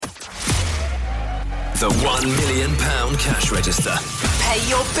The £1 million cash register. Pay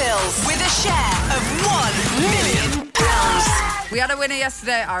your bills with a share of £1 million. We had a winner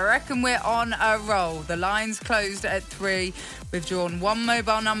yesterday. I reckon we're on a roll. The lines closed at 3. We've drawn one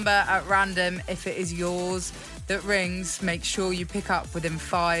mobile number at random. If it is yours that rings, make sure you pick up within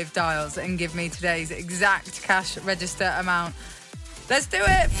 5 dials and give me today's exact cash register amount. Let's do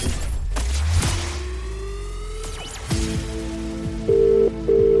it.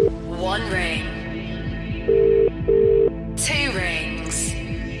 One ring. 2 rings.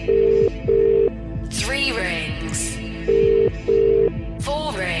 3 rings.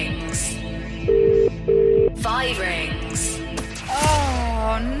 4 rings. 5 rings.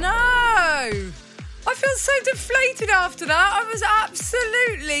 Oh, no. I feel so deflated after that. I was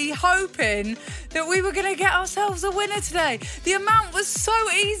absolutely hoping that we were going to get ourselves a winner today. The amount was so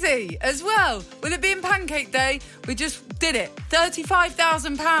easy as well. With it being Pancake Day, we just did it.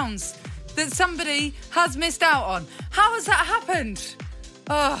 £35,000 that somebody has missed out on. How has that happened?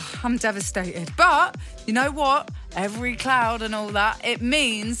 Oh, I'm devastated. But you know what? Every cloud and all that, it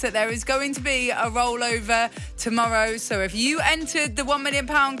means that there is going to be a rollover tomorrow. So if you entered the £1 million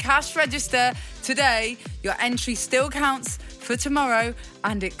cash register today, your entry still counts for tomorrow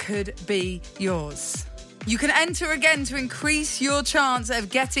and it could be yours. You can enter again to increase your chance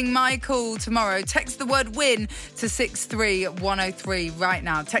of getting my call tomorrow. Text the word WIN to 63103 right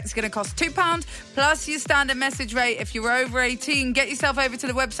now. Text is going to cost £2 plus your standard message rate. If you're over 18, get yourself over to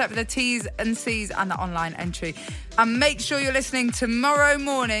the website for the T's and C's and the online entry. And make sure you're listening tomorrow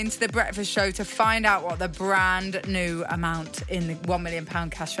morning to The Breakfast Show to find out what the brand new amount in the £1 million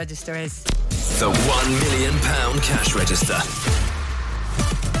cash register is. The £1 million cash register.